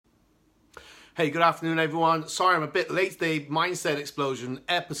Hey, good afternoon, everyone. Sorry I'm a bit late today. Mindset Explosion,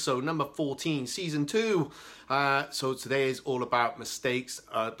 episode number 14, season 2. So today is all about mistakes.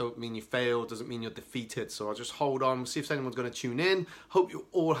 Don't mean you failed, doesn't mean you're defeated. So I'll just hold on, see if anyone's going to tune in. Hope you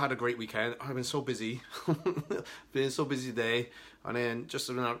all had a great weekend. I've been so busy. Been so busy today. And then just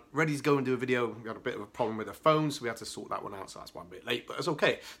ready to go and do a video. We had a bit of a problem with the phone, so we had to sort that one out. So that's why I'm a bit late, but it's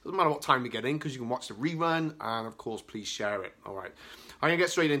okay. Doesn't matter what time we get in, because you can watch the rerun. And of course, please share it. All right. I'm going to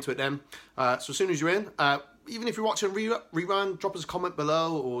get straight into it then. So as soon as you're in, even if you're watching a rerun, drop us a comment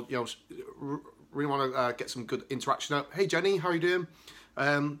below, or really want to get some good interaction up. Hey Jenny, how are you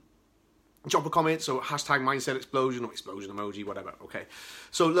doing? Drop a comment, so hashtag Mindset Explosion or explosion emoji, whatever. Okay.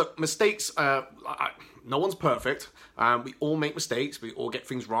 So look, mistakes, no one's perfect. We all make mistakes. We all get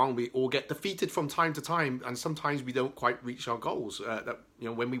things wrong. We all get defeated from time to time, and sometimes we don't quite reach our goals that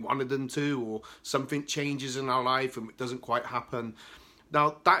when we wanted them to, or something changes in our life and it doesn't quite happen.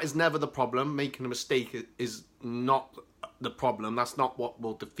 Now, that is never the problem. Making a mistake is not the problem. That's not what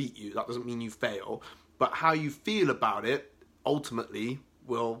will defeat you. That doesn't mean you fail. But how you feel about it, ultimately,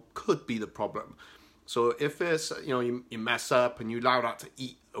 could be the problem. So if it's, you mess up and you allow that to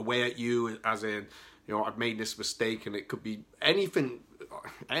eat away at you, as in, I've made this mistake, and it could be anything.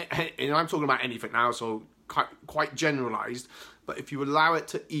 I'm talking about anything now, so quite generalized. But if you allow it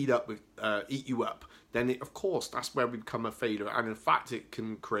to eat you up, then of course that's where we become a failure. And in fact, it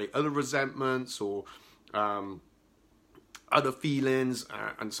can create other resentments or other feelings.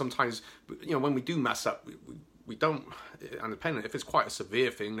 And sometimes, when we do mess up, we don't. And depending if it's quite a severe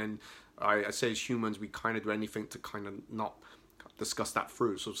thing, then I say as humans, we kind of do anything to kind of not discuss that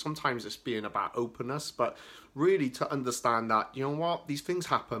through. So sometimes it's being about openness, but really to understand that, these things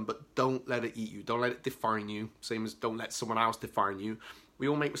happen, but don't let it eat you. Don't let it define you. Same as don't let someone else define you. We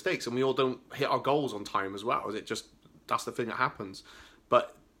all make mistakes, and we all don't hit our goals on time as well. That's the thing that happens.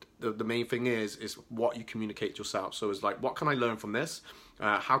 But the main thing is what you communicate to yourself. So it's like, what can I learn from this?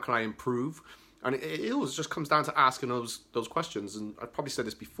 How can I improve? And it always just comes down to asking those questions. And I've probably said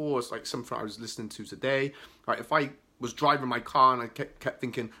this before. It's like something I was listening to today. Right, if I was driving my car and I kept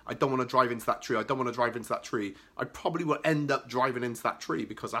thinking, I don't want to drive into that tree, I don't want to drive into that tree, I probably would end up driving into that tree,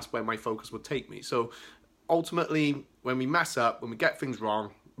 because that's where my focus would take me. So ultimately, when we mess up, when we get things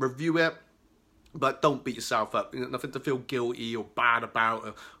wrong, review it, but don't beat yourself up. Nothing to feel guilty or bad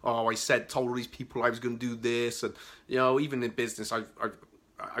about. I told all these people I was going to do this. And, even in business,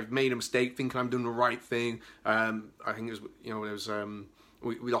 I've made a mistake thinking I'm doing the right thing. I think it was,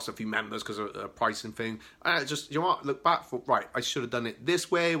 we lost a few members because of a pricing thing. Just, look back I should have done it this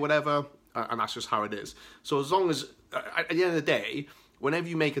way, whatever. And that's just how it is. So as long as, at the end of the day, whenever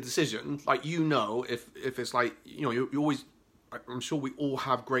you make a decision, if it's like, you always, I'm sure we all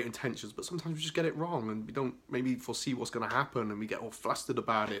have great intentions, but sometimes we just get it wrong, and we don't maybe foresee what's going to happen, and we get all flustered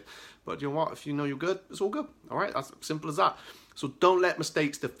about it. But if you're good, it's all good. All right, that's simple as that. So don't let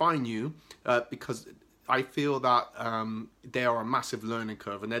mistakes define you, because I feel that they are a massive learning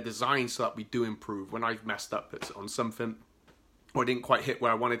curve, and they're designed so that we do improve. When I've messed up on something, or I didn't quite hit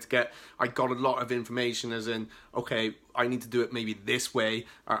where I wanted to get, I got a lot of information, as in, okay, I need to do it maybe this way.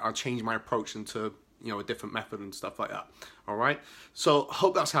 I'll change my approach into a different method and stuff like that. All right. So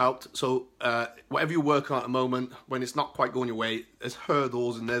hope that's helped. So whatever you're working on at the moment, when it's not quite going your way, there's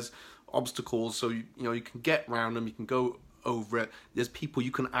hurdles and there's obstacles. So you can get around them. You can go over it. There's people you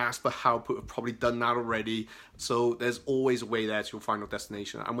can ask for help who have probably done that already. So there's always a way there to your final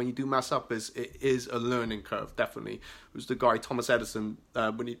destination. And when you do mess up, it is a learning curve. Definitely. It was the guy Thomas Edison,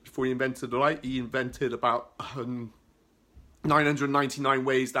 before he invented the light, he invented about 999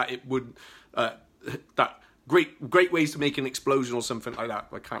 ways that it would that great ways to make an explosion or something like that.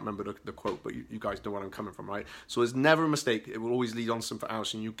 I can't remember the quote, but you guys know where I'm coming from, right? So there's never a mistake. It will always lead on to something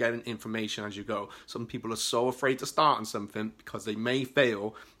else, and you're getting information as you go. Some people are so afraid to start on something because they may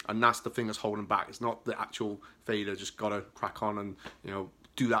fail, and that's the thing that's holding back. It's not the actual failure. Just gotta crack on and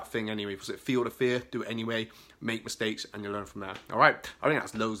do that thing anyway. Because feel the fear, do it anyway, make mistakes, and you learn from there. All right, I think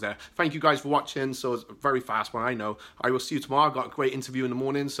that's loads there. Thank you guys for watching. So it's a very fast one, I know. I will see you tomorrow. I've got a great interview in the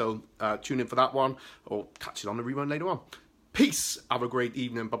morning, so tune in for that one, or catch it on the rerun later on. Peace. Have a great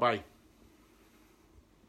evening. Bye-bye.